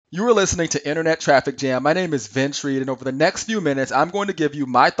You are listening to Internet Traffic Jam. My name is Vince Reed, and over the next few minutes, I'm going to give you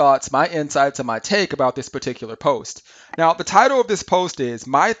my thoughts, my insights, and my take about this particular post. Now, the title of this post is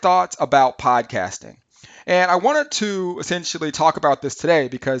My Thoughts About Podcasting. And I wanted to essentially talk about this today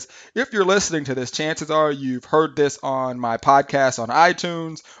because if you're listening to this, chances are you've heard this on my podcast on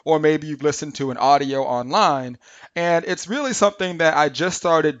iTunes, or maybe you've listened to an audio online. And it's really something that I just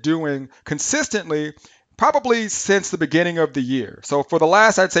started doing consistently probably since the beginning of the year. So for the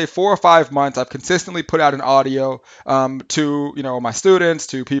last, I'd say 4 or 5 months, I've consistently put out an audio to my students,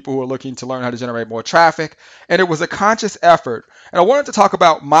 to people who are looking to learn how to generate more traffic, and it was a conscious effort. And I wanted to talk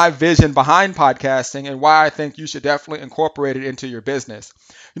about my vision behind podcasting and why I think you should definitely incorporate it into your business.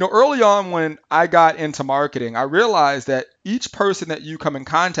 Early on when I got into marketing, I realized that each person that you come in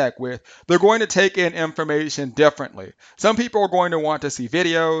contact with, they're going to take in information differently. Some people are going to want to see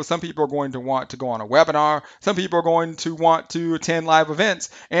videos, some people are going to want to go on a webinar, some people are going to want to attend live events,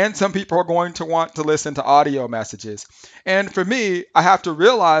 and some people are going to want to listen to audio messages. And for me, I have to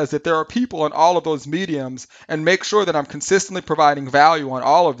realize that there are people in all of those mediums and make sure that I'm consistently providing value on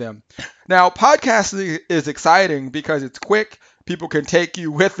all of them. Now, podcasting is exciting because it's quick. People can take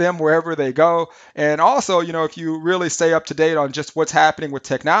you with them wherever they go. And also, if you really stay up to date on just what's happening with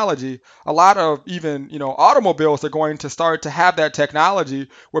technology, a lot of even, automobiles are going to start to have that technology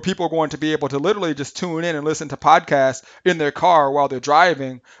where people are going to be able to literally just tune in and listen to podcasts in their car while they're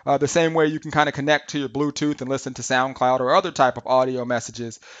driving, the same way you can kind of connect to your Bluetooth and listen to SoundCloud or other type of audio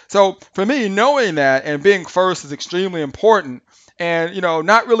messages. So for me, knowing that and being first is extremely important. And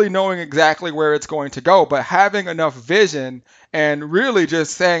not really knowing exactly where it's going to go, but having enough vision and really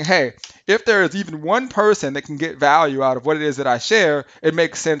just saying, hey, if there is even one person that can get value out of what it is that I share, it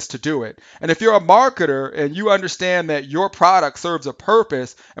makes sense to do it. And if you're a marketer and you understand that your product serves a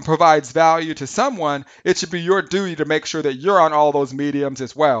purpose and provides value to someone, it should be your duty to make sure that you're on all those mediums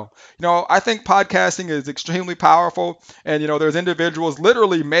as well. I think podcasting is extremely powerful, and there's individuals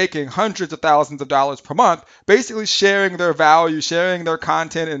literally making hundreds of thousands of dollars per month, basically sharing their value, sharing their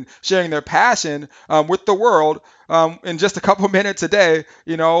content, and sharing their passion with the world in just a couple minutes a day,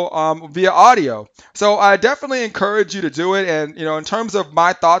 via audio. So I definitely encourage you to do it. And, in terms of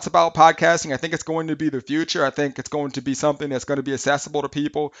my thoughts about podcasting, I think it's going to be the future. I think it's going to be something that's going to be accessible to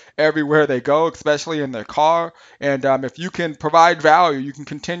people everywhere they go, especially in their car. And if you can provide value, you can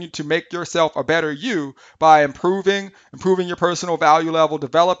continue to make yourself a better you by improving your personal value level,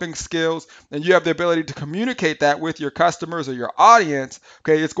 developing skills, and you have the ability to communicate that with your customers or your audience.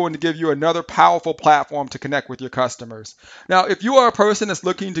 Okay, it's going to give you another powerful platform to connect with your customers. Now, if you are a person that's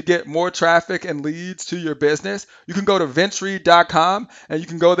looking to get more traffic and leads to your business, you can go to vincereed.com and you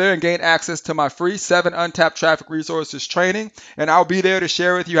can go there and gain access to my free 7 untapped traffic resources training. And I'll be there to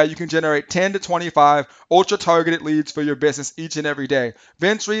share with you how you can generate 10 to 25 ultra targeted leads for your business each and every day.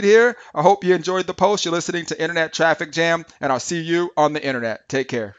 Vince Reed here. I hope you enjoyed the post. You're listening to Internet Traffic Jam, and I'll see you on the internet. Take care.